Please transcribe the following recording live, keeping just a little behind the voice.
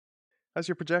How's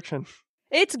your projection?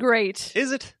 It's great.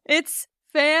 Is it? It's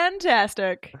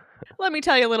fantastic. Let me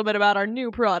tell you a little bit about our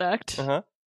new product. Uh-huh.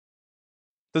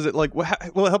 Does it, like,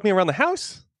 will it help me around the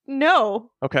house?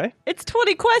 No. Okay. It's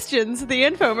 20 questions, the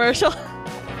infomercial.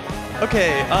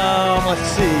 Okay, let's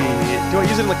see. Do I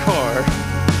use it in the car?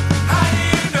 How do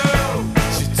you know?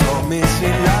 She told me she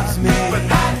loves me. But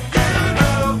how do you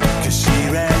know? 'Cause she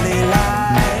rarely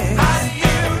lies. How do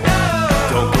you know?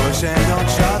 Don't push and don't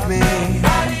shove me.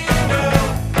 How do you know?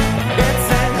 It's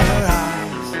in her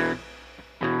eyes.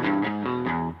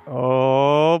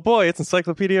 Oh boy, it's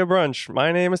Encyclopedia Brunch.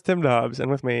 My name is Tim Dobbs, and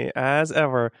with me, as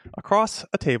ever, across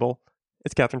a table,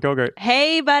 it's Catherine Kogert.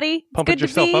 Hey, buddy. Pump it's good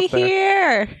yourself to be up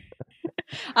there. here.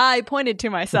 I pointed to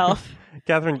myself.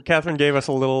 Catherine gave us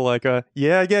a little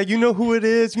yeah, you know who it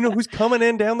is. You know who's coming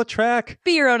in down the track.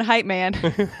 Be your own hype man.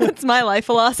 That's my life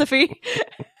philosophy.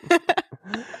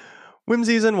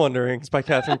 Whimsies and Wonderings by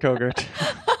Catherine Kogert.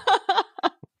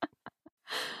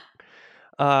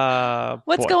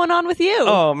 What's boy. going on with you?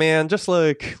 Oh man, just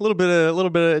like a little bit of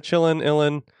chillin',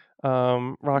 illin',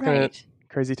 rocking Right. it,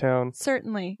 crazy town.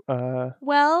 Certainly.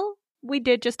 Well, we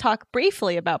did just talk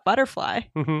briefly about Butterfly.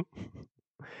 Mhm.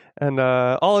 And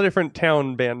all the different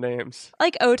town band names.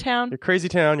 Like O-Town. Your Crazy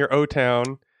Town, your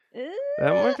O-Town.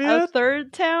 That might be a it.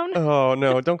 third town. Oh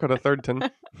no, don't go to Thirdton.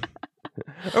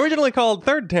 Originally called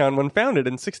Third Town when founded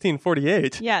in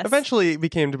 1648. Yes. Eventually it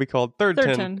became to be called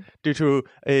Thirdton Thirdton. due to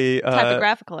a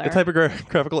Typographical a error.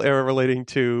 typographical error relating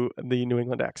to the New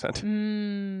England accent.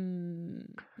 Mm.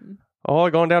 Oh,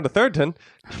 going down to Thirdton.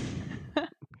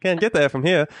 Can't get there from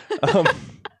here.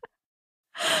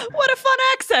 What a fun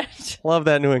accent. Love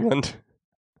that New England.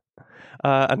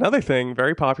 Another thing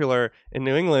very popular in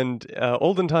New England,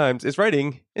 olden times, is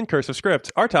writing in cursive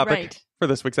script. Our topic Right. for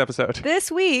this week's episode.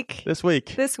 This week, This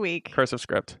week, cursive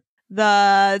script.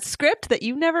 the script that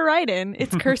you never write in,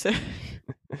 it's cursive.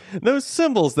 Those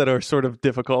symbols that are sort of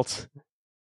difficult.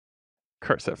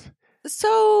 Cursive.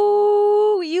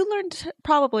 So you learned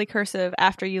probably cursive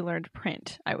after you learned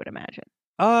print, I would imagine.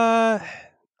 I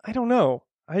don't know.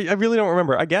 I really don't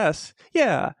remember. I guess.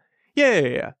 Yeah,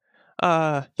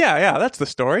 that's the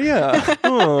story. Yeah.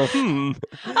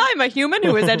 I'm a human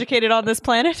who is educated on this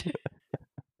planet.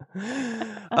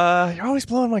 You're always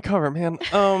blowing my cover, man.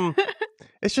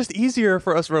 It's just easier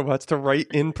for us robots to write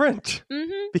in print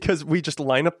Mm-hmm. because we just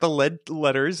line up the lead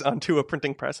letters onto a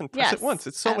printing press and press it once.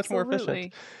 It's so much more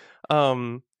efficient.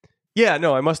 Yeah,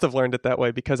 no, I must have learned it that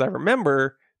way because I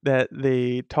remember that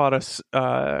they taught us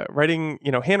writing,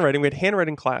 handwriting. We had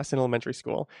handwriting class in elementary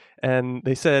school, and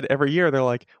they said every year, they're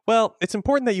like, well, it's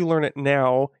important that you learn it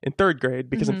now in third grade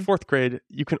because in fourth grade,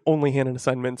 you can only hand in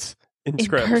assignments in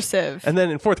script. Cursive. And then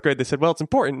in fourth grade, they said, well, it's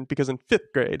important because in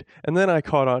fifth grade, and then I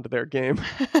caught on to their game.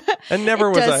 And never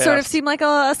it was I does sort of asked. seem like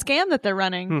a scam that they're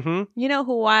running. Mm-hmm. You know,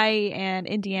 Hawaii and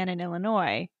Indiana and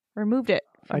Illinois removed it.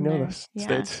 I from know their- those yeah.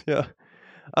 states. Yeah.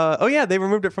 They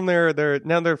removed it from now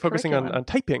they're focusing on Curriculum.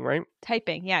 typing, right?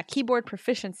 Typing, yeah. Keyboard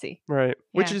proficiency. Right.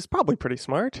 Which Yeah. is probably pretty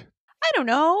smart. I don't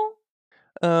know.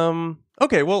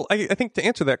 Okay, well, I think to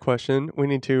answer that question, we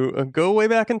need to go way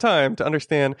back in time to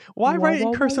understand why write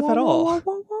in cursive at all.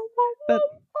 That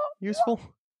useful?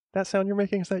 That sound you're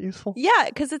making, is that useful? Yeah,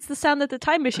 because it's the sound that the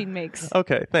time machine makes.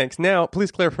 Okay, thanks. Now, please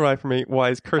clarify for me, why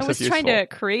is cursive I was useful? trying to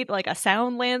create like a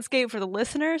sound landscape for the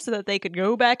listener so that they could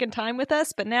go back in time with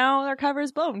us, but now our cover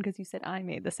is blown because you said I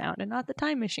made the sound and not the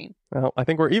time machine. Well, I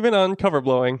think we're even on cover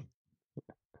blowing.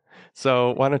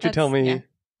 So why don't you tell me,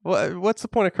 what's the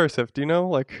point of cursive? Do you know,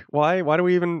 like, why do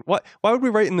we even, why would we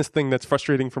write in this thing that's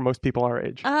frustrating for most people our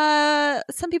age?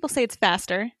 Some people say it's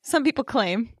faster. Some people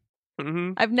claim.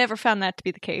 Mm-hmm. I've never found that to be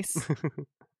the case.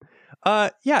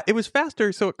 Yeah, it was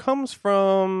faster. So it comes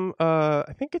from,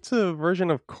 I think it's a version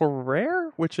of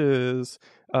correre, which is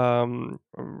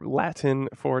Latin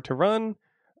for to run.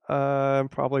 I'm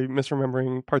probably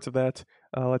misremembering parts of that.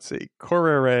 Let's see,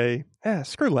 correre.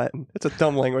 Screw Latin. It's a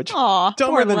dumb language. Aw,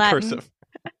 Dumber poor than Latin. cursive.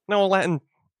 No, Latin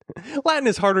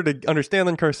is harder to understand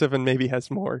than cursive and maybe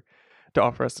has more to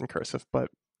offer us than cursive. But,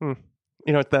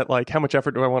 it's that like, how much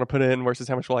effort do I want to put in versus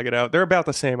how much will I get out? They're about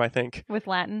the same, I think. With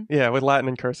Latin. Yeah, with Latin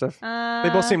and cursive. They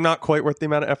both seem not quite worth the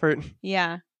amount of effort.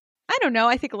 Yeah. I don't know.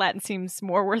 I think Latin seems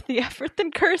more worth the effort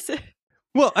than cursive.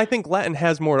 Well, I think Latin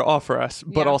has more to offer us,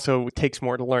 but Yeah. also takes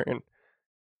more to learn.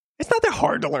 It's not that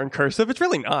hard to learn cursive. It's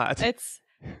really not.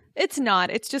 It's not.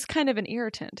 It's just kind of an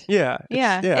irritant. Yeah.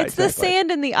 It's the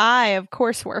sand in the eye of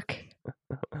coursework.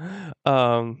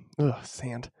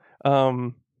 Sand.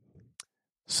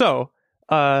 So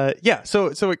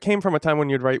it came from a time when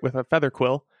you'd write with a feather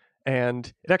quill,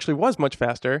 and it actually was much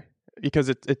faster because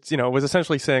it was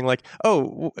essentially saying like,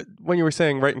 when you were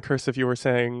saying write in cursive, you were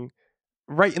saying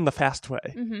write in the fast way,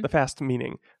 the fast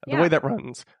meaning, the way that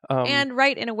runs. And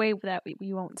write in a way that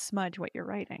you won't smudge what you're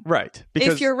writing. Right.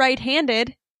 Because if you're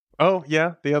right-handed. Oh,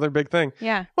 yeah. The other big thing.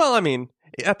 Yeah. Well, I mean,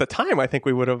 at the time, I think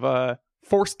we would have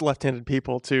forced left-handed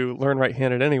people to learn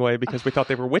right-handed anyway because we thought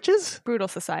they were witches. Brutal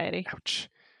society. Ouch.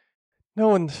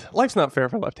 Life's not fair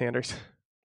for left-handers.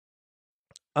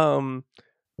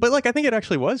 But like I think it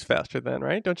actually was faster then,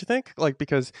 right? Don't you think? Like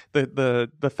because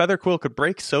the feather quill could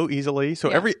break so easily. So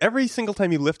every single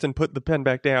time you lift and put the pen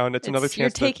back down, it's another chance you're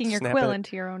taking to your snap quill it.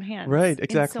 into your own hands. Right,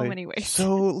 exactly. In so many ways.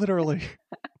 So literally.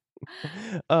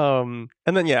 And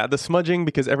then the smudging,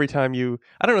 because every time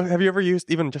I don't know, have you ever used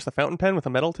even just a fountain pen with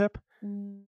a metal tip?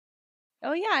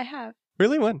 Oh yeah, I have.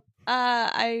 Really? When?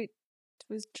 I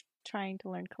was trying to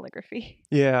learn calligraphy.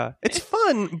 Yeah, it's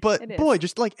fun, but boy,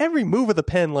 just like every move of the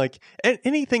pen, like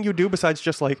anything you do besides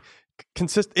just like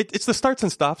it's the starts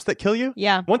and stops that kill you.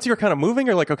 Yeah. Once you're kind of moving,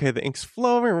 you're like, okay, the ink's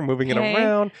flowing, we're moving it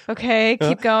around. Okay,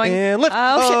 keep going. And lift.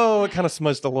 Oh, it kind of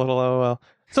smudged a little. Oh well.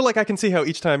 So like I can see how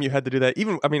each time you had to do that.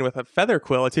 Even with a feather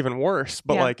quill, it's even worse.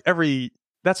 But like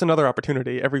that's another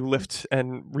opportunity. Every lift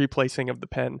and replacing of the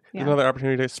pen is another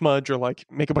opportunity to smudge or like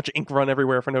make a bunch of ink run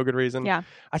everywhere for no good reason. Yeah.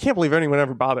 I can't believe anyone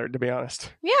ever bothered, to be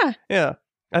honest. Yeah. Yeah.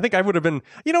 I think I would have been,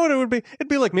 you know what it would be? It'd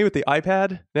be like me with the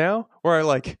iPad now, where I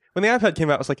like, when the iPad came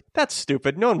out, I was like, that's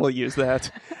stupid. No one will use that.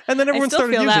 And then everyone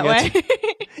started using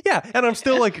it. Yeah. And I'm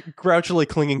still like grouchily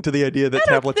clinging to the idea that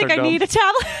tablets are dumb. I don't think I need a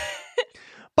tablet.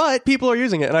 But people are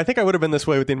using it, and I think I would have been this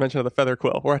way with the invention of the feather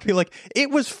quill, where I'd be like, it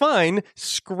was fine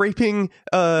scraping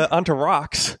onto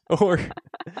rocks, or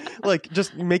like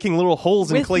just making little holes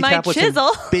in clay tablets and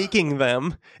baking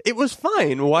them. It was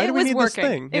fine. Why do we need this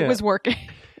thing? It was working.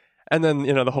 And then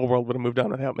the whole world would have moved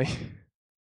on without me.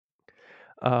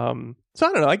 So I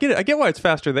don't know. I get it. I get why it's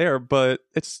faster there, but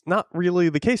it's not really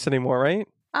the case anymore, right?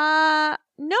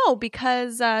 No,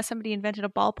 because somebody invented a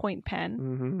ballpoint pen.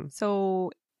 Mm-hmm.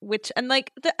 So.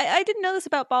 I didn't know this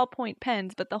about ballpoint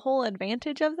pens, but the whole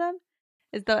advantage of them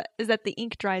is that the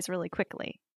ink dries really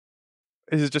quickly.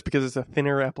 Is it just because it's a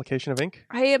thinner application of ink?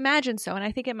 I imagine so, and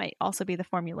I think it might also be the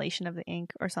formulation of the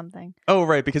ink or something. Oh,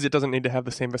 right, because it doesn't need to have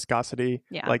the same viscosity.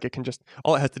 Yeah. Like it can just,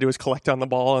 all it has to do is collect on the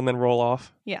ball and then roll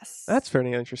off. Yes. That's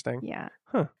fairly interesting. Yeah.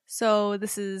 Huh. So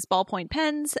this is ballpoint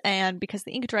pens, and because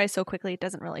the ink dries so quickly, it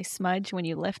doesn't really smudge when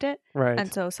you lift it. Right.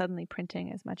 And so suddenly printing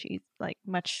is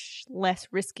much less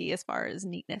risky as far as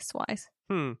neatness-wise.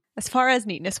 As far as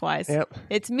neatness-wise. Yep.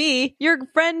 It's me, your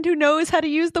friend who knows how to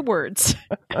use the words.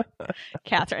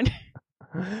 Catherine.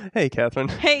 Hey, Catherine.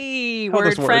 Hey,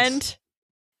 word friend.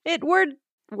 Word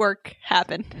work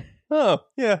happen. Oh,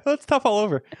 yeah. That's tough all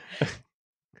over.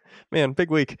 Man, big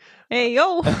week. Hey,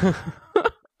 yo.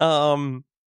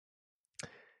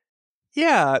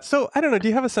 Yeah, so I don't know. Do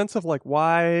you have a sense of like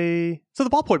why? So the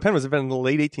ballpoint pen was invented in the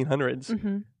late 1800s.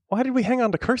 Mm-hmm. Why did we hang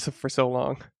on to cursive for so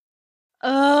long?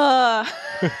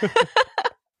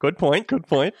 Good point.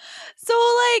 So,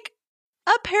 like,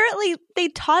 apparently they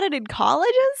taught it in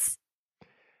colleges?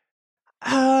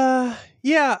 Yeah,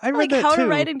 I read that too. Like how to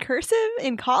write in cursive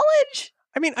in college?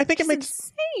 I mean, I think it makes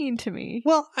insane to me.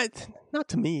 Well, not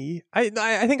to me. I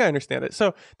think I understand it.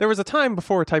 So there was a time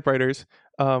before typewriters,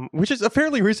 which is a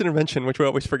fairly recent invention, which we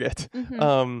always forget,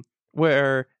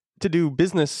 where to do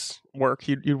business work,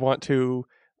 you'd want to.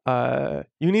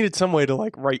 You needed some way to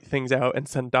like write things out and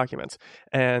send documents,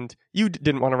 and you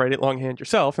didn't want to write it longhand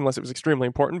yourself unless it was extremely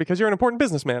important because you're an important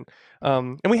businessman.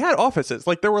 And we had offices,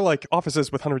 like there were like offices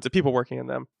with hundreds of people working in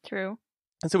them. True.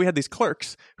 And so we had these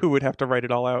clerks who would have to write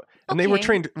it all out, and they were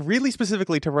trained really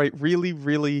specifically to write really,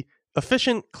 really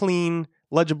efficient, clean,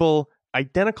 legible,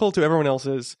 identical to everyone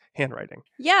else's handwriting.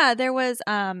 Yeah, there was,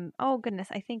 oh goodness,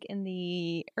 I think in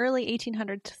the early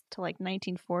 1800s to like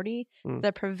 1940,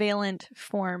 the prevalent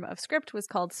form of script was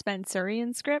called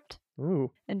Spenserian script,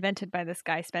 invented by this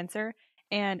guy Spencer.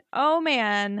 And oh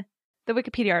man, the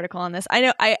Wikipedia article on this. I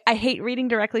know I hate reading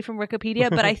directly from Wikipedia,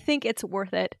 but I think it's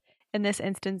worth it in this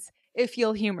instance if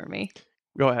you'll humor me.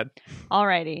 Go ahead.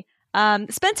 Alrighty.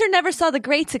 Spencer never saw the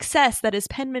great success that his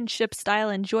penmanship style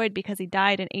enjoyed because he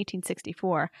died in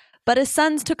 1864, but his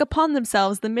sons took upon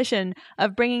themselves the mission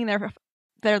of bringing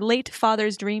their late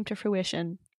father's dream to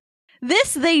fruition.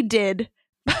 This they did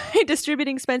by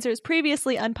distributing Spencer's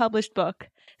previously unpublished book,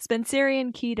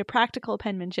 Spenserian Key to Practical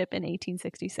Penmanship, in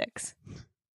 1866.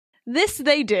 This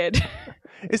they did.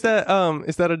 Is that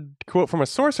a quote from a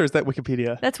source, or is that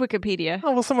Wikipedia? That's Wikipedia.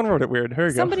 Oh, well, someone wrote it weird. Here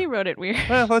you go. Somebody wrote it weird.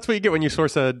 Well, that's what you get when you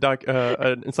source an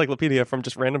encyclopedia from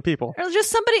just random people. Or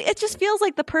just somebody, it just feels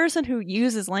like the person who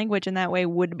uses language in that way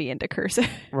would be into cursive.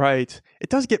 Right. It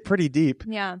does get pretty deep.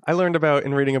 Yeah. I learned about,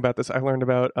 in reading about this,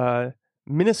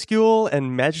 minuscule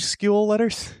and majuscule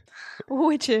letters.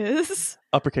 Which is?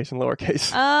 Uppercase and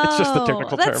lowercase. Oh, it's just the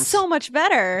technical terms. That's so much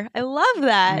better. I love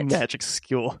that.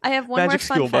 Magiskule. I have one Magic more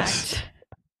fun school fact.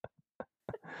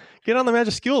 Bus. Get on the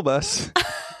Magiskule bus.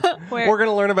 Where? We're going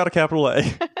to learn about a capital A.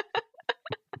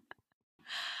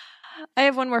 I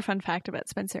have one more fun fact about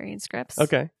Spencerian scripts.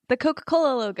 Okay. The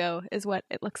Coca-Cola logo is what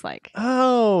it looks like.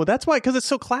 Oh, that's why, because it's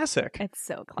so classic. It's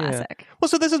so classic. Yeah. Well,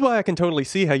 so this is why I can totally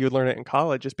see how you would learn it in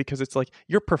college, is because it's like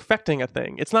you're perfecting a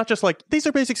thing. It's not just like, these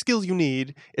are basic skills you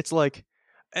need. It's like,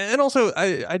 and also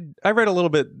I read a little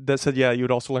bit that said, yeah, you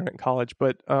would also learn it in college,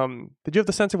 but did you have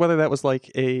the sense of whether that was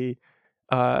like a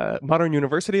modern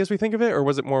university as we think of it, or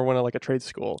was it more one of like a trade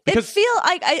school? Because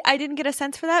I didn't get a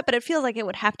sense for that, but it feels like it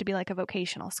would have to be like a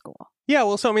vocational school. Yeah,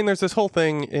 well, so I mean, there's this whole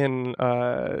thing in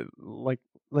like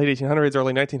late 1800s,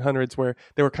 early 1900s, where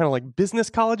they were kind of like business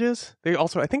colleges. They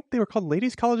also, I think they were called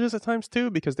ladies' colleges at times too,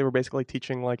 because they were basically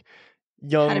teaching like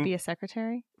young, how to be a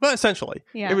secretary. Well, essentially,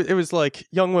 yeah. It was like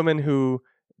young women who,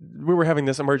 we were having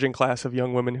this emerging class of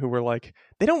young women who were like,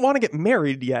 they don't want to get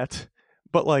married yet,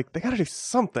 but like they got to do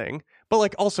something. But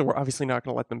like also we're obviously not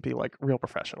going to let them be like real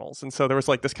professionals. And so there was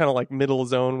like this kind of like middle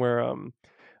zone where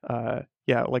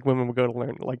like women would go to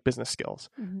learn like business skills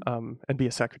and be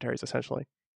as secretaries essentially.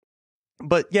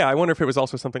 But yeah, I wonder if it was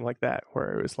also something like that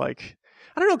where it was like,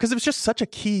 I don't know, because it was just such a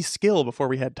key skill before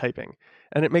we had typing.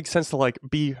 And it makes sense to like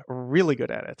be really good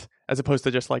at it as opposed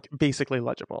to just like basically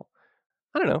legible.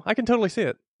 I don't know. I can totally see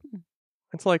it.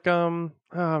 It's like, I'm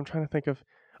trying to think of,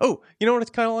 oh, you know what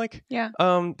it's kind of like? Yeah.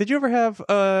 Did you ever have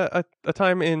a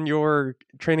time in your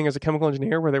training as a chemical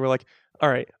engineer where they were like, all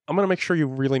right, I'm going to make sure you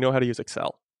really know how to use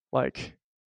Excel. Like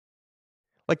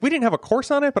we didn't have a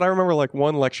course on it, but I remember like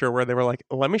one lecture where they were like,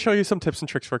 let me show you some tips and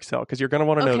tricks for Excel because you're going to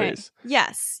want to know these.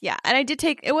 Yes. Yeah. And I did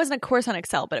take, it wasn't a course on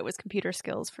Excel, but it was computer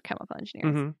skills for chemical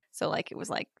engineers. Mm-hmm. So like it was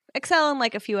like Excel and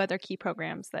like a few other key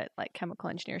programs that like chemical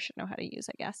engineers should know how to use,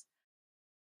 I guess.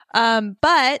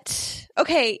 But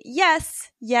okay, yes.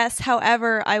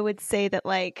 However, I would say that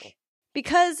like,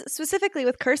 because specifically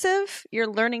with cursive, you're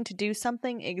learning to do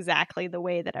something exactly the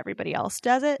way that everybody else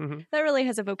does it. Mm-hmm. That really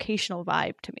has a vocational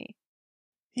vibe to me.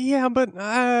 Yeah, but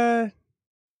no,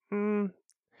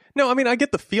 I mean, I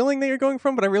get the feeling that you're going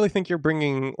from, but I really think you're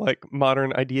bringing like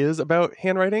modern ideas about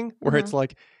handwriting where it's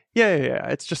like, yeah,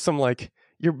 it's just some like,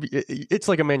 it's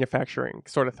like a manufacturing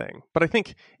sort of thing. But I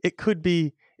think it could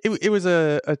be, it was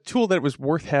a tool that was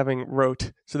worth having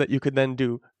rote so that you could then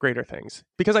do greater things.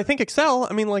 Because I think Excel,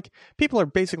 I mean, like, people are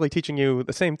basically teaching you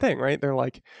the same thing, right? They're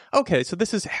like, okay, so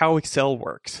this is how Excel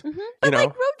works. Mm-hmm. But like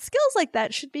rote skills like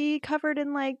that should be covered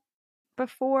in like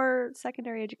before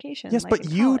secondary education. Yes, like but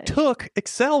you took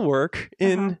Excel work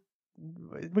in,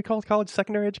 we call it college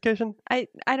secondary education? I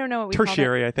don't know what we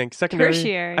tertiary, call it. I think. Secondary?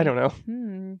 Tertiary. I don't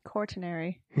know.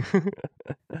 Quaternary.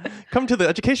 Come to the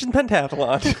education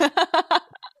pentathlon.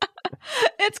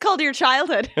 It's called your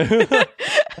childhood.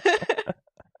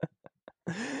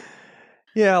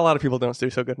 Yeah, a lot of people don't do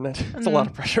so good in it. It's a lot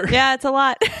of pressure. Yeah, it's a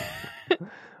lot.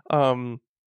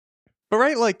 But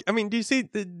right, like, I mean, do you see,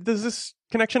 does this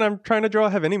connection I'm trying to draw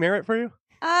have any merit for you?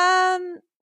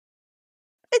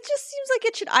 It just seems like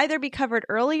it should either be covered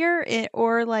earlier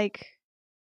or like,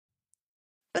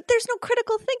 but there's no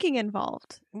critical thinking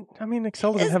involved. I mean,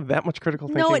 Excel doesn't have that much critical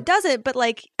thinking. No, it doesn't, but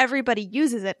like everybody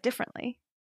uses it differently.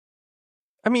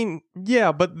 I mean,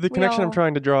 yeah, but the connection I'm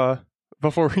trying to draw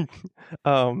before we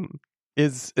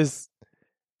is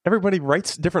everybody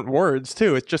writes different words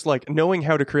too. It's just like knowing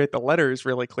how to create the letters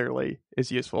really clearly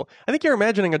is useful. I think you're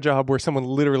imagining a job where someone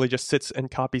literally just sits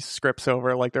and copies scripts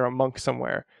over like they're a monk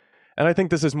somewhere. And I think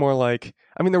this is more like,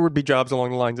 I mean, there would be jobs along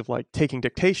the lines of like taking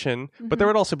dictation, but there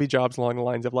would also be jobs along the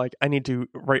lines of like, I need to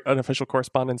write unofficial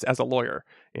correspondence as a lawyer,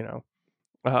 you know?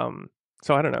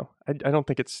 So I don't know. I don't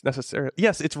think it's necessary.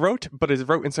 Yes, it's rote, but it's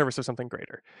rote in service of something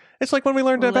greater. It's like when we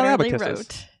learned about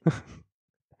abacuses.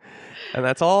 And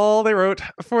that's all they wrote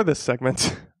for this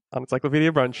segment on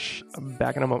Encyclopedia Brunch.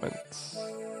 Back in a moment.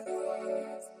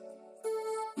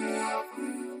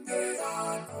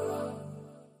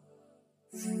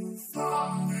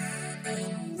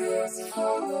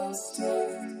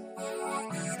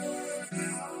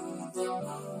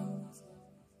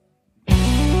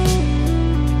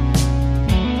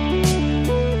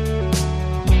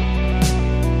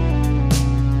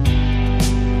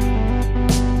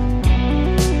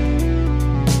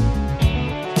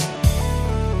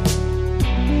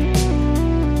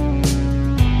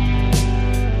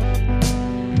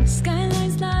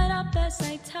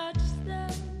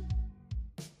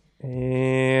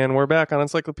 And we're back on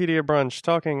Encyclopedia Brunch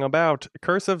talking about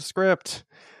cursive script,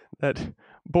 that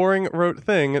boring rote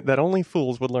thing that only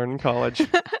fools would learn in college.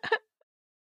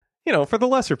 You know, for the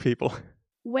lesser people.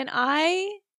 When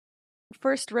I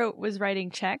first was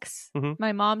writing checks,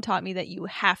 my mom taught me that you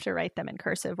have to write them in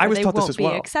cursive or they won't be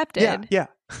accepted. Yeah.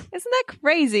 Isn't that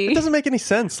crazy? It doesn't make any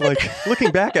sense, like,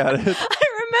 looking back at it.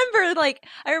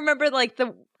 I remember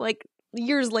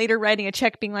years later writing a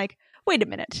check being like, wait a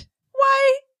minute.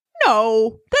 Why?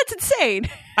 No, that's insane.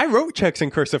 I wrote checks in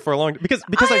cursive for a long time because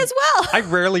I as well. I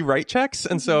rarely write checks,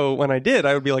 and so when I did,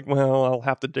 I would be like, well, I'll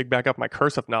have to dig back up my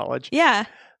cursive knowledge. Yeah.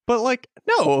 But like,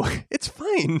 no, it's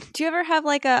fine. Do you ever have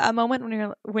like a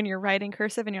moment when you're writing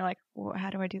cursive and you're like, well, how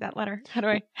do I do that letter? How do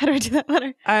I do that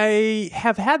letter? I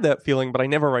have had that feeling, but I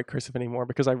never write cursive anymore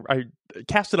because I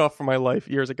cast it off from my life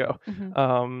years ago.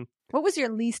 What was your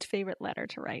least favorite letter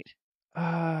to write?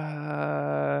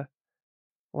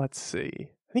 Let's see.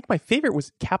 I think my favorite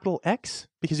was capital X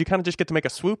because you kind of just get to make a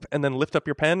swoop and then lift up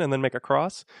your pen and then make a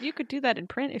cross. You could do that in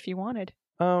print if you wanted.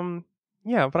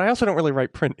 Yeah, but I also don't really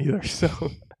write print either, so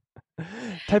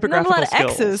typographical not a lot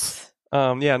skills. Of X's.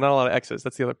 Yeah, not a lot of X's.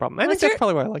 That's the other problem. I think that's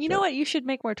probably why I like it. You know what? You should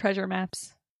make more treasure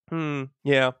maps.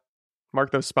 Yeah.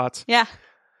 Mark those spots. Yeah.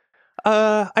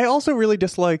 I also really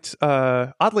disliked,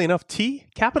 oddly enough, T.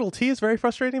 Capital T is very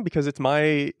frustrating because it's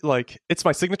my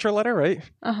signature letter, right?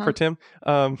 For Tim.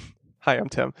 Hi, I'm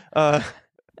Tim.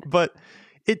 But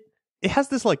it has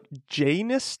this like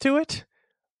J-ness to it.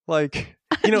 Like,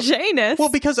 you know, J-ness? Well,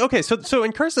 because, okay, so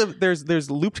in cursive,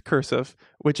 there's looped cursive,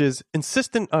 which is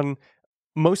insistent on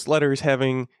most letters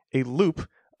having a loop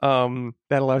that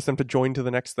allows them to join to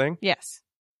the next thing. Yes.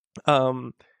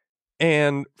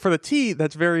 And for the T,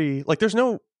 that's very, like, there's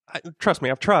no, trust me,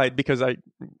 I've tried because I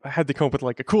had to come up with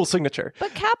like a cool signature.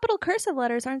 But capital cursive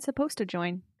letters aren't supposed to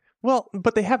join. Well,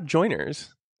 but they have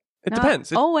joiners. It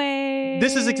depends. Always.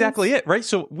 This is exactly it, right?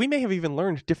 So we may have even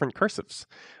learned different cursives,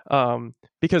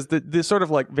 because the sort of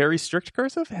like very strict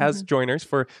cursive has joiners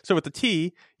so with the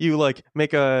T, you like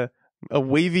make a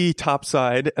wavy top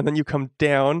side and then you come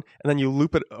down and then you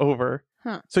loop it over.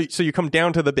 Huh. So you come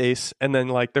down to the base and then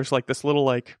like there's like this little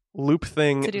like loop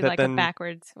thing to do that like then a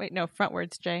backwards. Wait, no,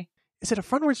 frontwards J. Is it a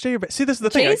frontwards J or see, this is the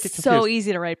J thing. is so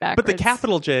easy to write backwards. But the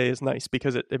capital J is nice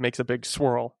because it makes a big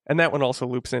swirl, and that one also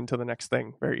loops into the next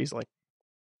thing very easily.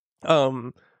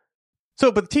 But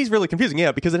the T is really confusing,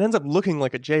 yeah, because it ends up looking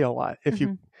like a J a lot if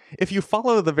you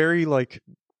follow the very like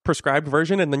prescribed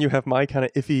version, and then you have my kind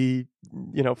of iffy,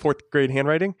 you know, 4th grade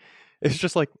handwriting. It's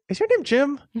just like, is your name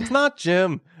Jim? It's not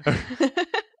Jim.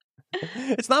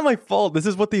 It's not my fault. This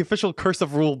is what the official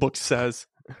cursive rule book says.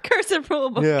 Cursive rule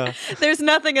book. Yeah. There's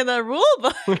nothing in the rule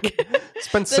book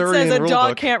Spencerian that says a dog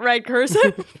book. can't write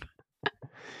cursive.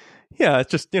 Yeah, it's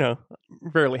just, you know,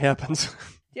 rarely happens.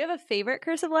 Do you have a favorite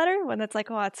cursive letter? One that's like,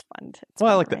 oh, it's fun.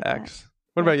 I like the X.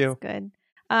 What about you? Good.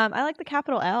 I like the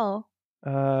capital L.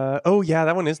 Oh yeah,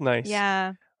 that one is nice.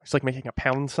 Yeah. It's like making a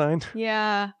pound sign.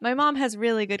 Yeah. My mom has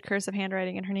really good cursive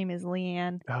handwriting, and her name is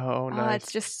Leanne. Oh, nice.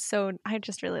 It's just so, I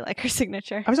just really like her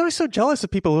signature. I was always so jealous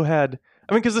of people who had,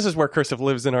 I mean, because this is where cursive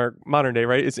lives in our modern day,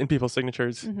 right? It's in people's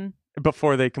signatures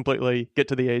before they completely get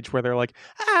to the age where they're like,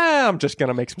 I'm just going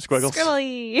to make some squiggles.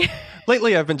 Scribbly.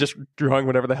 Lately, I've been just drawing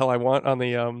whatever the hell I want on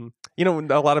the, you know,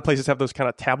 a lot of places have those kind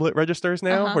of tablet registers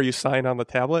now where you sign on the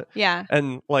tablet. Yeah.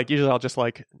 And like, usually I'll just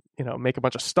like, you know, make a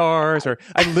bunch of stars, or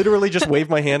I literally just wave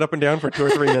my hand up and down for 2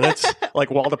 or 3 minutes, like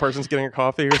while the person's getting a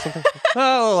coffee or something.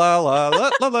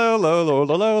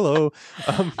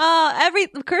 Every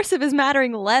cursive is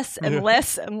mattering less and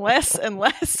less and less and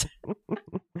less.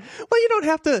 Well, you don't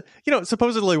have to, you know,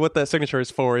 supposedly what that signature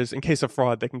is for is in case of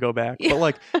fraud, they can go back. Yeah. But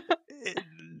like,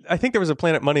 I think there was a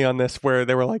Planet Money on this where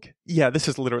they were like, yeah, this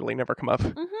has literally never come up.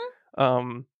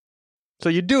 So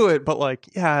you do it, but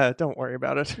like, yeah, don't worry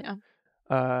about it. Yeah.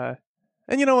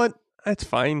 And you know what? It's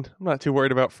fine. I'm not too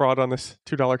worried about fraud on this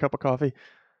 $2 cup of coffee.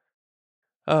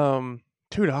 $2.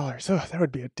 Oh, that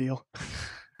would be a deal.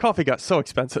 Coffee got so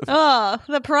expensive. Oh,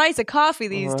 the price of coffee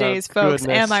these days, folks.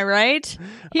 Goodness. Am I right?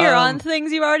 Here on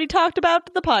things you've already talked about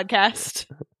in the podcast.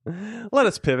 Let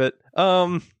us pivot.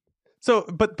 So,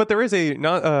 but there is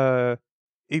a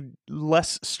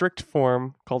less strict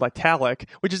form called italic,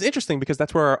 which is interesting because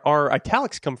that's where our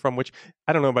italics come from, which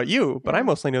I don't know about you, but I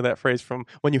mostly know that phrase from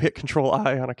when you hit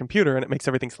Control-I on a computer and it makes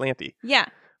everything slanty. Yeah.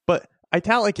 But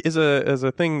italic is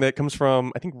a thing that comes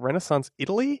from, I think, Renaissance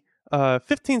Italy,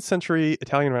 15th century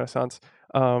Italian Renaissance.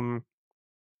 And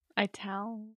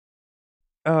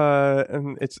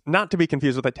it's not to be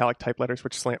confused with italic type letters,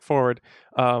 which slant forward.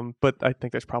 But I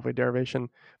think there's probably a derivation.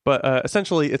 But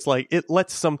essentially, it's like it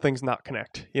lets some things not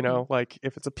connect. You know, like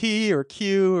if it's a P or a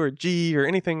Q or a G or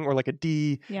anything, or like a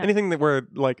D, anything that where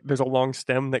like there's a long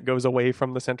stem that goes away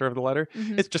from the center of the letter.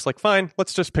 It's just like, fine,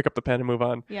 let's just pick up the pen and move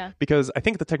on. Yeah. Because I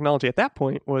think the technology at that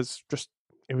point was just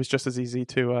as easy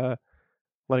to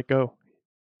let it go.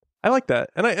 I like that.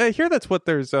 And I hear that's what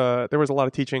there was a lot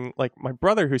of teaching. Like my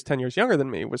brother, who's 10 years younger than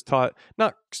me, was taught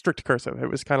not strict cursive. It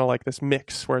was kind of like this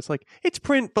mix where it's like, it's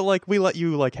print, but like we let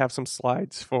you like have some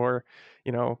slides for,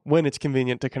 when it's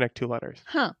convenient to connect 2 letters.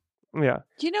 Huh. Yeah.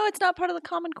 Do you know it's not part of the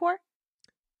Common Core?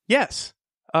 Yes.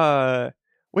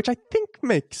 Which I think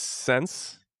makes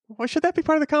sense. Why should that be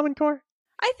part of the Common Core?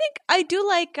 I think I do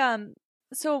like,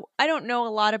 so I don't know a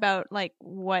lot about like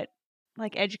what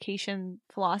like education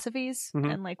philosophies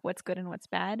and like what's good and what's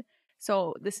bad.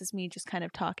 So this is me just kind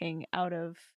of talking out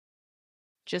of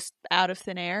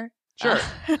thin air. Sure.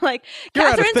 Like You're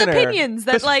Catherine's opinions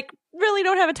that like really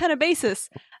don't have a ton of basis.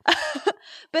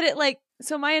 But it like,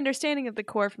 so my understanding of the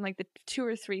core from like the 2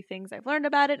 or 3 things I've learned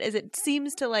about it is it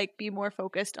seems to like be more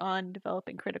focused on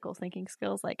developing critical thinking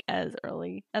skills like as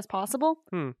early as possible.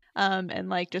 And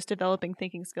like just developing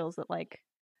thinking skills that like,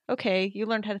 okay, you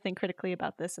learned how to think critically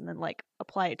about this and then like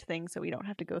apply it to things so we don't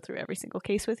have to go through every single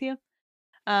case with you.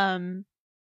 And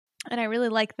I really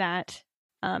like that.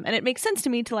 And it makes sense to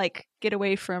me to like get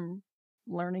away from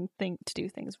learning to do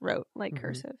things rote like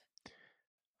cursive.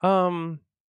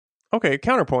 Okay,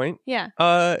 counterpoint. Yeah.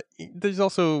 There's a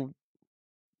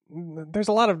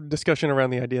lot of discussion around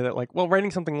the idea that like, well,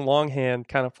 writing something longhand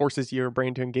kind of forces your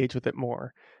brain to engage with it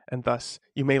more, and thus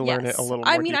you may learn it a little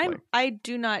more deeply. I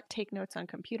do not take notes on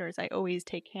computers. I always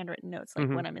take handwritten notes, like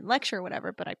when I'm in lecture or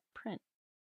whatever, but I print.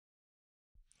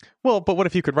 Well, but what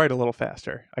if you could write a little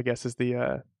faster, I guess is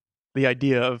the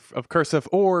idea of cursive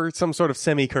or some sort of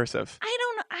semi-cursive.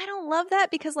 I don't love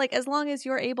that because like as long as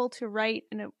you're able to write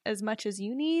as much as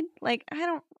you need, like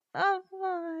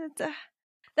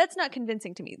that's not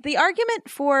convincing to me. The argument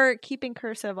for keeping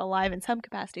cursive alive in some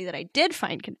capacity that I did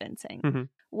find convincing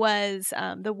was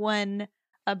the one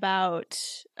about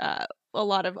a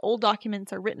lot of old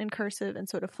documents are written in cursive, and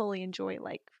so to fully enjoy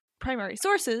like primary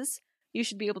sources, you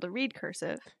should be able to read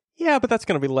cursive. Yeah, but that's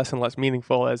going to be less and less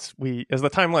meaningful as the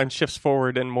timeline shifts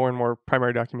forward and more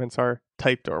primary documents are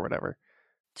typed or whatever.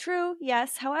 True,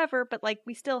 yes. However, but like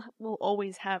we still will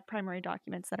always have primary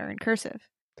documents that are in cursive.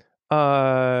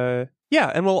 Yeah,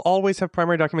 and we'll always have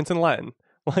primary documents in Latin.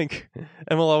 Like,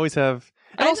 and we'll always have.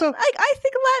 And I think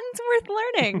Latin's worth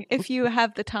learning if you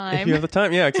have the time. If you have the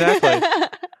time, yeah, exactly.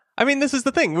 I mean, this is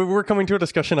the thing. We're coming to a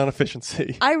discussion on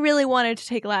efficiency. I really wanted to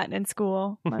take Latin in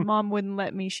school. My mom wouldn't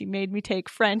let me. She made me take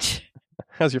French.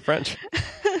 How's your French?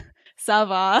 Ça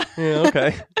va. Yeah,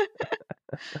 okay.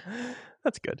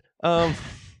 That's good.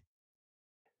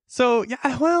 So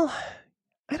yeah, well,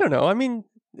 I don't know. I mean,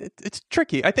 it's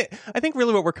tricky. I think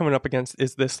really what we're coming up against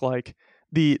is this like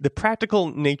the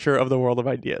practical nature of the world of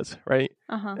ideas, right?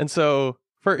 And so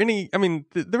the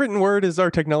written word is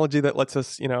our technology that lets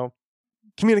us,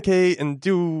 communicate and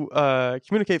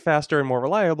communicate faster and more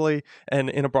reliably and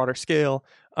in a broader scale.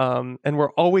 And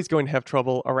we're always going to have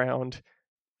trouble around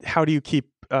how do you keep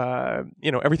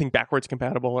everything backwards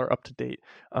compatible or up to date.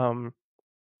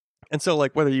 And so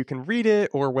like whether you can read it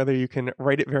or whether you can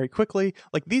write it very quickly,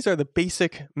 like these are the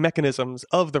basic mechanisms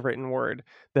of the written word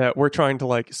that we're trying to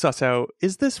like suss out.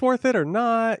 Is this worth it or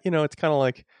not? It's kind of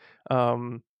like,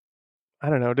 I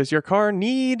don't know. Does your car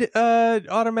need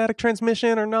automatic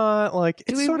transmission or not? Like,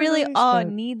 do we really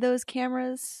need those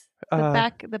cameras?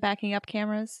 The backing up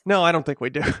cameras? No, I don't think we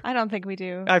do. I don't think we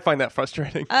do. I find that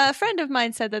frustrating. A friend of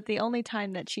mine said that the only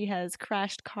time that she has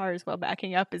crashed cars while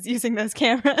backing up is using those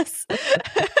cameras.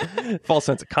 False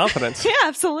sense of confidence. Yeah,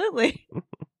 absolutely.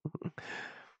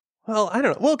 Well, I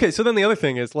don't know. Well, okay, so then the other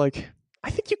thing is, like, I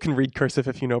think you can read cursive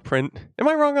if you know print. Am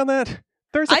I wrong on that?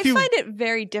 I find it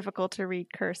very difficult to read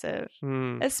cursive,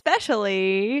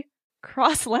 especially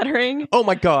cross-lettering. Oh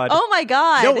my god.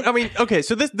 No, I mean, okay,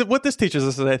 so what this teaches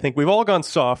us is I think we've all gone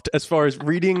soft as far as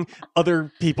reading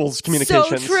other people's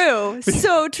communications.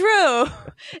 So true.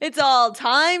 It's all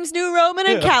Times New Roman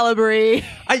and Calibri.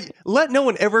 I let no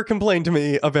one ever complain to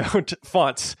me about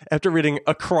fonts after reading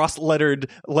a cross-lettered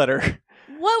letter.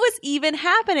 What was even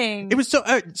happening? It was so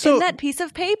in that piece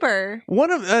of paper.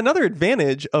 Another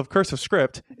advantage of cursive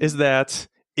script is that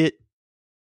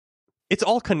it's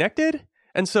all connected.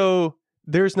 And so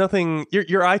there's nothing,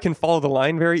 your eye can follow the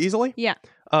line very easily. Yeah.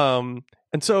 And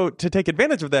so to take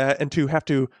advantage of that and to have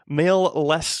to mail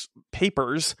less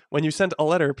papers when you sent a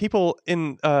letter, people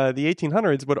in the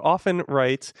 1800s would often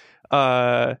write,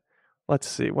 let's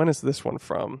see, when is this one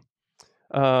from?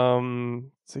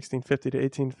 1650 to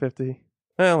 1850.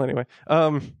 Well, anyway,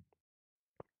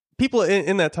 people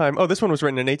in that time, this one was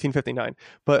written in 1859,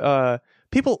 but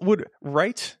people would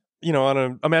write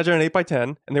imagine an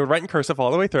 8x10, and they would write in cursive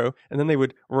all the way through, and then they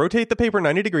would rotate the paper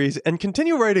 90 degrees and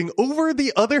continue writing over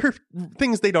the other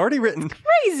things they'd already written.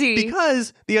 Crazy.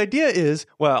 Because the idea is,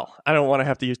 well, I don't want to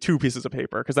have to use 2 pieces of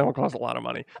paper because that will cost a lot of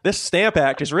money. This Stamp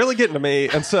Act is really getting to me.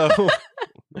 And so,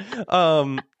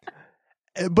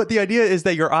 but the idea is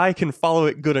that your eye can follow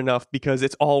it good enough because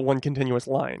it's all one continuous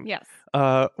line. Yes.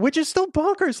 Which is still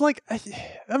bonkers. Like,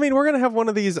 I mean, we're gonna have one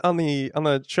of these on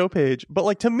the show page, but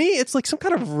like to me, it's like some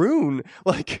kind of rune.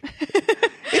 Like,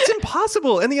 it's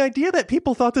impossible. And the idea that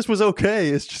people thought this was okay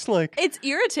is just like, it's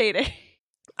irritating.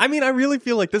 I mean, I really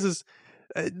feel like this is.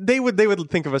 They would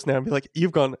think of us now and be like,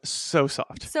 "You've gone so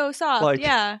soft, so soft." Like,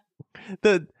 yeah.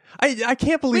 I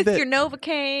can't believe with that your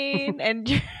Novocaine and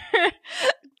your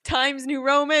Times New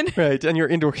Roman, right? And your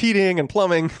indoor heating and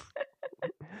plumbing.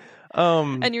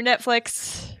 And your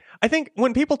Netflix. I think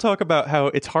when people talk about how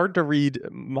it's hard to read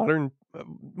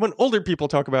when older people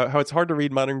talk about how it's hard to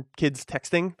read modern kids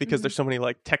texting because there's so many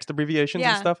like text abbreviations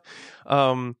and stuff,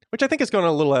 which I think is going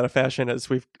a little out of fashion as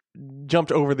we've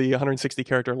jumped over the 160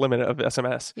 character limit of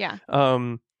SMS. Yeah.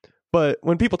 But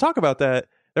when people talk about that,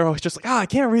 they're always just like, I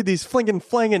can't read these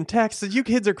flanging texts. You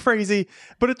kids are crazy.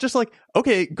 But it's just like,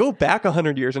 okay, go back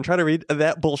 100 years and try to read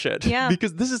that bullshit. Yeah.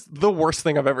 Because this is the worst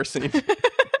thing I've ever seen.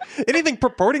 Anything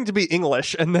purporting to be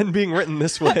English and then being written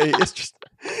this way is just,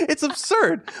 it's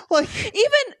absurd. Like,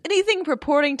 even anything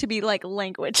purporting to be like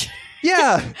language.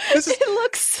 Yeah. It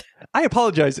looks. I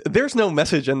apologize. There's no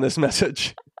message in this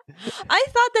message. I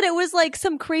thought that it was like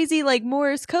some crazy like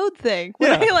Morse code thing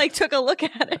when I like took a look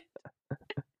at it.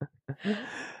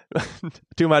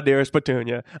 To my dearest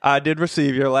Petunia, I did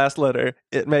receive your last letter.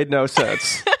 It made no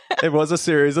sense. It was a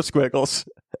series of squiggles.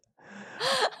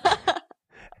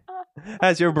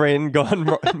 Has your brain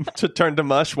gone to turn to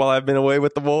mush while I've been away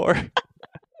with the war?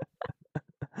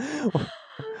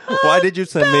 Why did you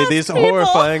send me these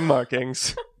horrifying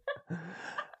markings?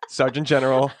 Sergeant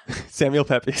General Samuel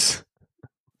Pepys.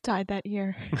 Died that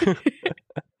year.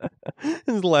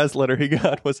 His last letter he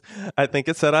got was, I think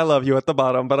it said I love you at the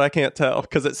bottom, but I can't tell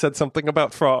because it said something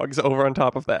about frogs over on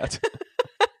top of that.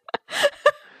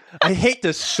 I hate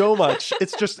this so much.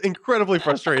 It's just incredibly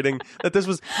frustrating that this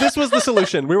was the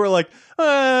solution. We were like,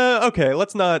 okay,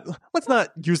 let's not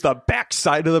use the back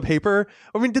side of the paper.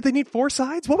 I mean, did they need 4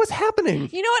 sides? What was happening?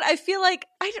 You know what? I feel like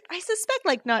I suspect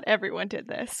like not everyone did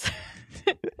this.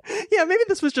 Yeah, maybe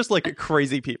this was just like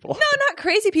crazy people. No, not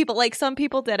crazy people. Like some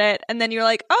people did it, and then you're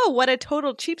like, oh, what a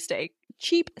total cheapskate.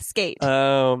 He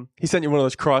sent you one of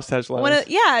those crosshatch lines.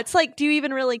 Yeah, it's like, do you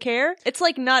even really care? It's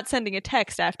like not sending a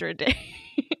text after a day.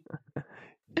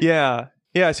 Yeah,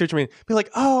 I see what you mean. Be like,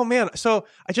 oh man, so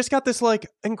I just got this like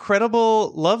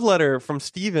incredible love letter from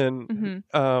Steven.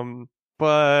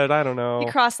 But I don't know. He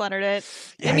cross-lettered it.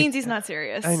 Yeah, it means he's not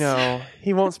serious. I know.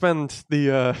 He won't spend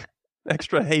the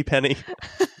extra hay penny.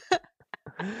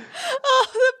 Oh,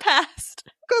 the past.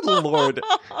 Good Lord.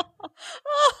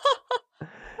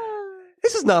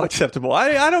 This is not acceptable.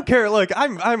 I don't care. Like,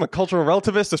 I'm a cultural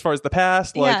relativist as far as the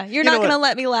past. Like, yeah, you're not going to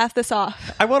let me laugh this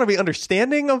off. I want to be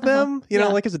understanding of them. You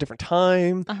know, like it's a different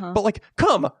time. But like,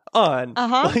 come on.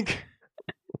 Like,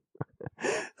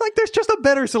 there's just a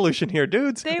better solution here,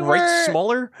 dudes. Write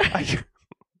smaller.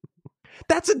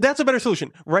 That's a better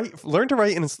solution. Learn to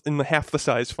write in the half the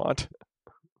size font.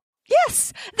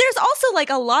 Yes, there's also like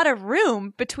a lot of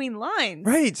room between lines.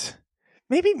 Right.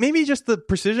 Maybe just the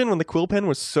precision when the quill pen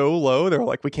was so low, they were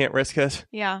like, we can't risk it.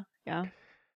 Yeah.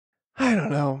 I don't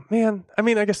know, man. I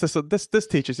mean, I guess this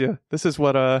teaches you. This is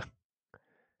what I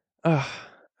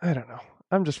don't know.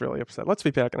 I'm just really upset. Let's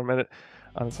be back in a minute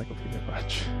on Encyclopedia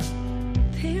Brunch.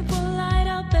 People light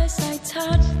up as I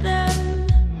touch them.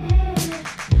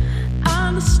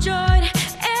 I'm destroyed.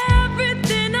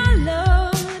 Everything I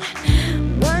love.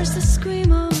 Where's the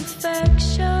scream of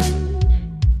affection?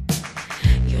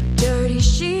 Your dirty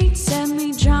sheets and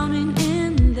me drowning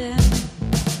in them.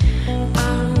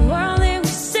 Our world it was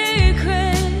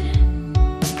sacred.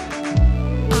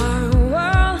 Our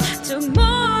world took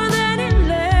more than it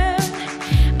left.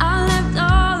 I left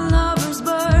all lovers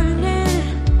burning.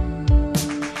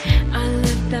 I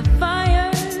left that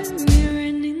fire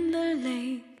mirroring in the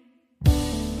lake.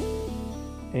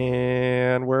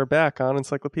 And we're back on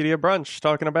Encyclopedia Brunch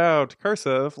talking about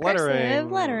cursive lettering.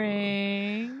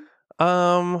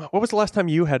 What was the last time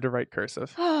you had to write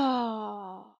cursive?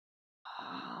 I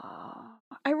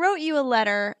wrote you a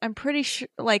letter, I'm pretty sure,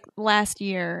 like last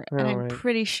year, and I'm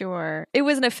pretty sure it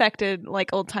was an affected,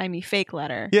 like old-timey fake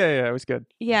letter. Yeah, it was good.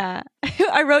 Yeah.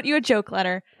 I wrote you a joke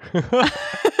letter.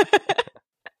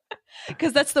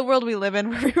 Because that's the world we live in,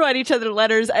 where we write each other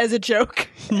letters as a joke.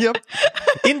 Yep.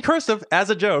 In cursive as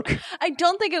a joke. I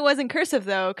don't think it was in cursive,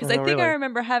 though, because I think really? I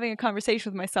remember having a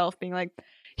conversation with myself being like,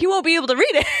 he won't be able to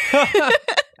read it.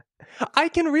 I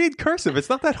can read cursive. It's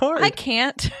not that hard. I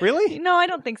can't. Really? No, I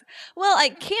don't think so. Well, I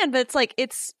can, but it's like,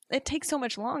 it takes so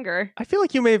much longer. I feel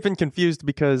like you may have been confused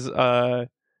because,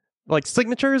 like,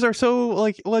 signatures are so,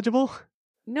 like, legible.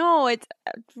 No, it's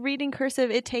reading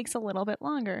cursive, it takes a little bit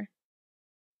longer.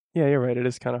 Yeah, you're right. It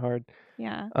is kind of hard.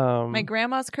 Yeah. Um, My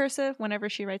grandma's cursive, whenever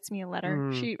she writes me a letter,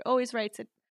 Mm. she always writes it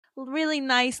really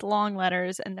nice long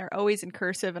letters, and they're always in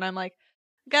cursive, and I'm like,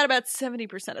 got about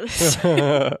 70% of this.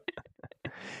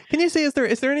 Can you say is there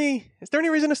any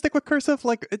reason to stick with cursive?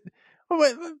 Like,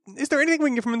 is there anything we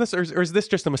can get from this, or is this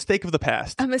just a mistake of the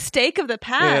past? A mistake of the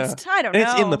past? I don't And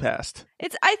know. it's in the past.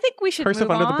 I think we should Cursive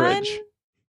move under on. the bridge.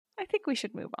 I think we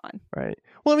should move on. Right.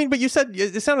 Well, I mean, but you said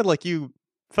it sounded like you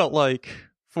felt like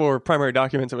for primary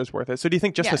documents it was worth it. So do you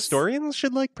think just Yes. historians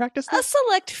should like practice A this?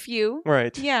 select few.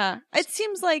 Right. Yeah. It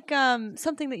seems like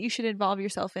something that you should involve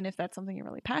yourself in if that's something you're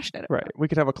really passionate about. Right. We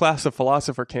could have a class of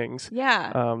philosopher kings.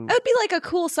 Yeah. Um, That would be like a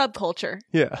cool subculture.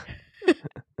 yeah.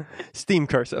 Steam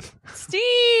cursive.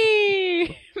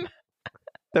 Steve!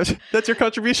 That's your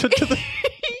contribution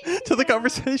to the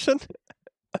conversation.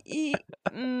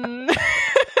 Mm.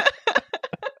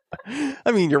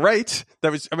 I mean, you're right.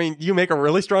 You make a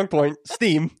really strong point.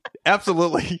 Steam.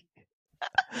 Absolutely.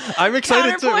 I'm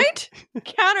excited Counterpoint?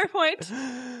 Counterpoint.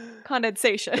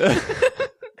 Condensation.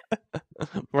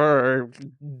 Brr,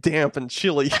 damp and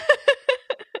chilly.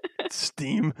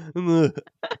 Steam. Ugh.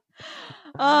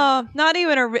 Not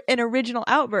even an original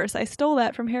outburst. I stole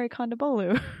that from Harry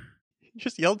Kondabolu. You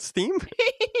just yelled steam?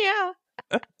 Yeah.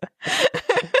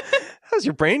 How's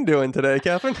your brain doing today,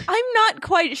 Catherine? I'm not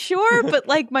quite sure, but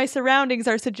like my surroundings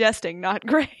are suggesting not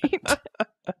great.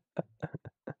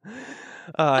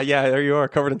 Yeah, there you are,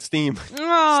 covered in steam.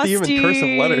 Oh, Steam and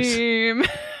cursive letters.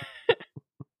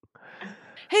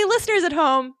 Hey, listeners at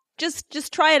home,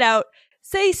 just try it out.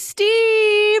 Say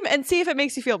steam and see if it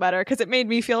makes you feel better, because it made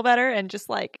me feel better. And just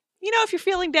like, if you're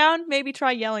feeling down, maybe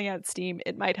try yelling out steam.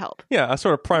 It might help. Yeah, a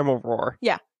sort of primal roar.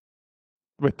 Yeah.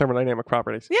 With thermodynamic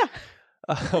properties. Yeah.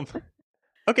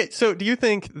 Okay, so do you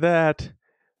think that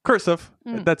cursive,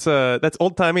 that's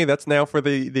old timey, that's now for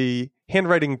the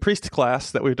handwriting priest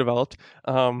class that we've developed.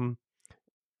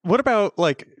 What about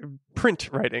like print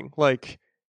writing, like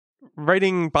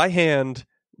writing by hand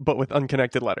but with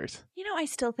unconnected letters? I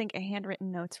still think a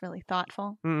handwritten note's really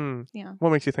thoughtful. Yeah.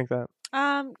 What makes you think that?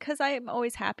 Because I'm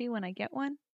always happy when I get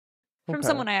one from Okay.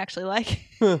 someone I actually like.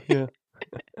 Yeah.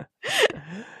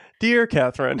 Dear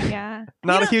Catherine. Yeah.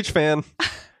 Not a huge fan.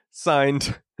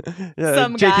 Signed.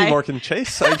 Some JP guy. Morgan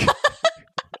Chase. Well,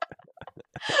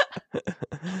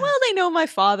 they know my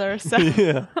father, so.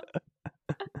 Yeah.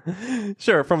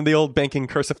 Sure, from the old banking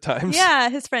cursive times. Yeah,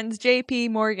 his friends JP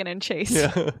Morgan and Chase.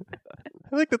 Yeah.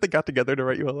 I like that they got together to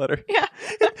write you a letter. Yeah.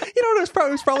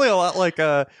 It was probably a lot like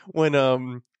when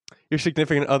your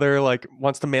significant other like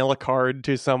wants to mail a card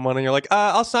to someone and you're like,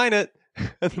 I'll sign it.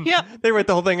 And Yeah. They write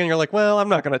the whole thing and you're like, well, I'm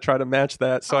not going to try to match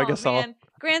that, so I guess man.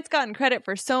 Grant's gotten credit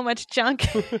for so much junk.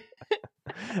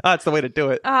 that's the way to do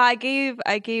it. I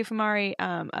gave Mari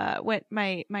what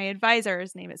my advisor,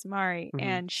 his name is Mari, Mhm.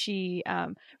 and she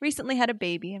recently had a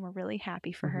baby, and we're really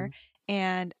happy for her.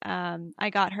 And I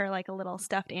got her like a little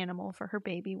stuffed animal for her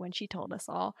baby when she told us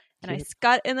all. And Cute.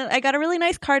 I got a really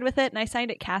nice card with it, and I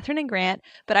signed it Catherine and Grant.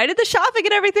 But I did the shopping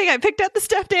and everything. I picked out the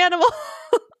stuffed animal.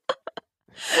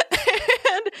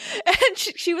 and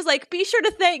she was like, be sure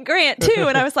to thank Grant too.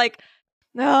 And I was like,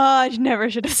 no, I never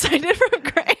should have signed it from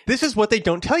Grant. This is what they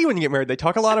don't tell you when you get married. They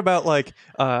talk a lot about like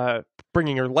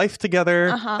bringing your life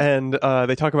together, and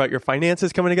they talk about your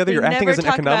finances coming together. They You're acting never as an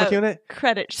talk economic about unit.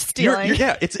 Credit stealing.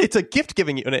 Yeah, it's a gift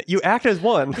giving unit. You act as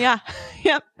one. Yeah.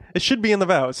 Yep. It should be in the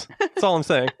vows. That's all I'm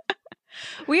saying.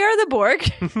 We are the Borg,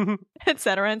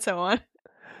 etc. and so on.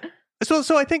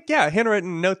 So I think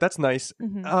handwritten note, that's nice.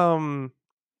 Mhm.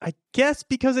 I guess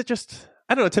because it just,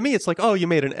 I don't know, to me it's like, oh, you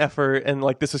made an effort and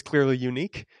like this is clearly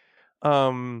unique.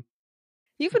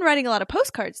 You've been writing a lot of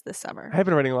postcards this summer. I have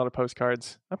been writing a lot of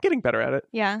postcards. I'm getting better at it.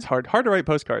 Yeah. It's hard to write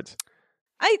postcards.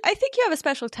 I think you have a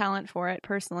special talent for it,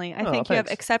 personally. I think you have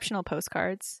thanks. exceptional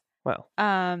postcards. Well,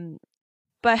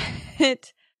 But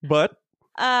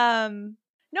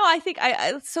no, I think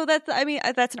so that's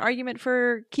that's an argument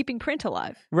for keeping print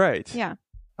alive. right. Yeah.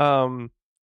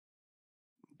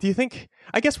 Do you think,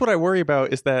 I guess what I worry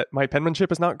about is that my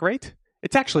penmanship is not great.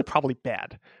 It's actually probably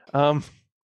bad.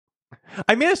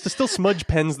 I managed to still smudge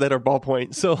pens that are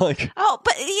ballpoint. So like, Oh,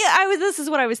 but yeah, this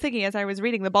is what I was thinking as I was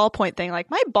reading the ballpoint thing.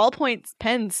 Like my ballpoint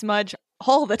pens smudge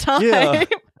all the time. Yeah.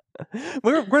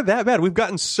 We're that bad. We've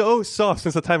gotten so soft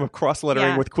since the time of cross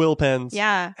lettering with quill pens.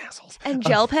 Yeah. Assholes. And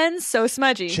gel pens, so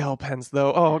smudgy. Gel pens,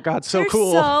 though. Oh God, so They're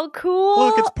cool. so cool.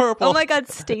 Look, it's purple. Oh my God,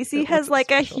 Stacy has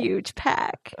like a huge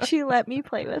pack. She let me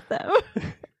play with them.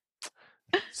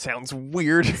 Sounds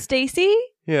weird. Stacy?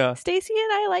 Yeah. Stacy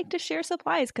and I like to share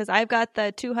supplies because I've got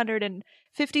the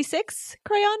 256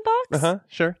 crayon box.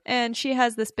 Sure. And she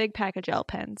has this big pack of gel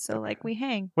pens. So like we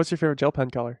hang. What's your favorite gel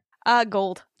pen color?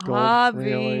 Gold. Gold.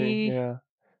 Really? Yeah.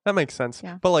 That makes sense.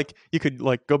 Yeah. But like you could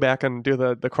like go back and do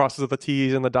the crosses of the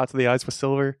T's and the dots of the I's with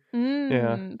silver.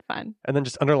 Yeah. Fun. And then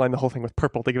just underline the whole thing with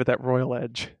purple to give it that royal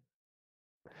edge.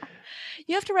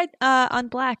 You have to write on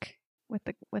black with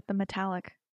the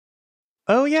metallic.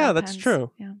 Oh yeah, gel that's pens.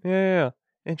 true. Yeah.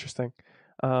 Interesting.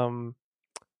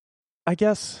 I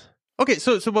guess. Okay,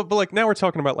 but like now we're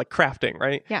talking about like crafting,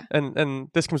 right? Yeah. And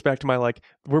this comes back to my like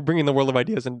we're bringing the world of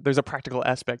ideas and there's a practical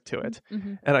aspect to it.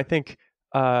 Mm-hmm. And I think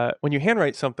when you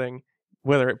handwrite something,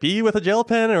 whether it be with a gel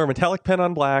pen or a metallic pen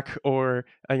on black or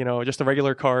just a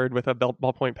regular card with a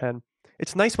ballpoint pen,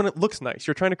 it's nice when it looks nice.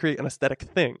 You're trying to create an aesthetic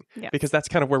thing because that's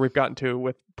kind of where we've gotten to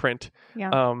with print.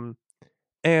 Yeah.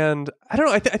 And I don't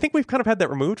know. I think we've kind of had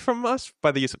that removed from us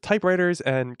by the use of typewriters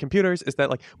and computers. Is that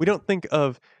like we don't think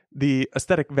of the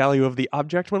aesthetic value of the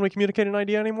object when we communicate an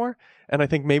idea anymore? And I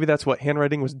think maybe that's what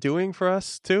handwriting was doing for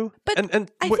us too. But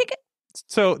I think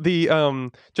so. The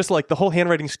just like the whole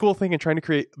handwriting school thing and trying to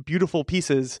create beautiful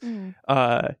pieces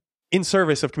in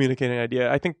service of communicating an idea.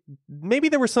 I think maybe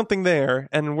there was something there,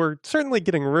 and we're certainly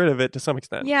getting rid of it to some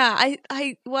extent. Yeah,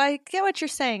 I get what you're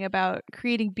saying about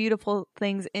creating beautiful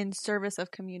things in service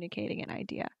of communicating an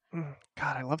idea.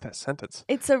 God, I love that sentence.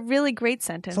 It's a really great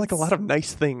sentence. It's like a lot of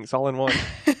nice things all in one.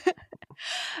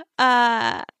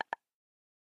 But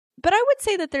I would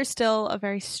say that there's still a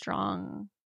very strong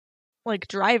like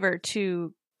driver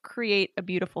to create a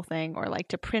beautiful thing or like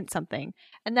to print something,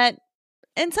 and that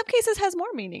in some cases has more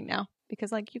meaning now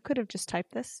because like you could have just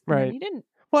typed this, right? You didn't.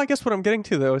 Well, I guess what I'm getting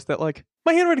to though is that like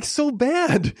my handwriting's so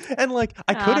bad, and like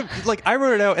I could have like I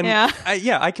wrote it out, and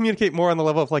I communicate more on the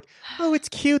level of like, oh, it's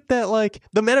cute that like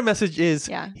the meta message is,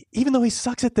 even though he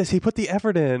sucks at this, he put the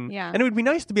effort in, and it would be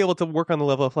nice to be able to work on the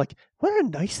level of like, what a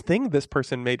nice thing this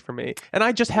person made for me, and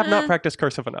I just have not practiced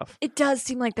cursive enough. It does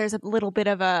seem like there's a little bit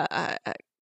of a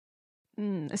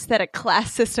aesthetic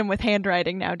class system with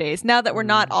handwriting nowadays. Now that we're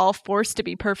not all forced to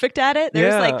be perfect at it,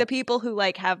 there's like the people who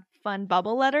like have fun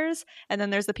bubble letters, and then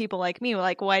there's the people like me who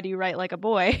like, why do you write like a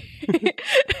boy?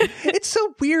 It's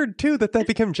so weird too that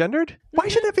became gendered. Why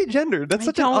should that be gendered? That's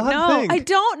such an odd thing. I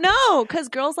don't know, because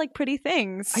girls like pretty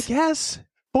things. I guess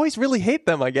boys really hate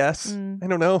them. I guess I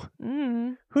don't know.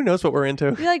 Who knows what we're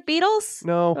into? You like Beatles?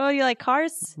 No. Oh, you like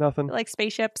cars? Nothing. You like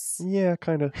spaceships? Yeah,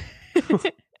 kind of.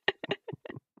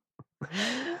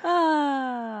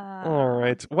 All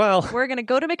right. Well, we're gonna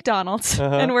go to McDonald's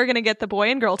and we're gonna get the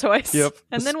boy and girl toys. Yep.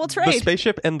 And then we'll trade the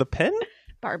spaceship and the pen.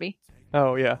 Barbie.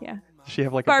 Oh yeah. Yeah. Does she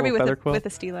have like Barbie a feather quill with a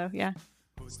stilo? Yeah.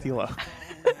 Stilo.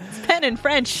 It's pen in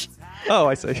French. Oh,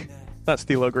 I see. Not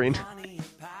stilo green.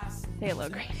 Halo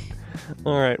green.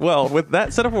 All right. Well, with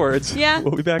that set of words,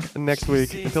 we'll be back next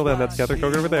week. Until then, that's Catherine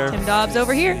Koger over there. Tim Dobbs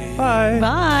over here. Bye.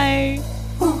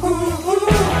 Bye.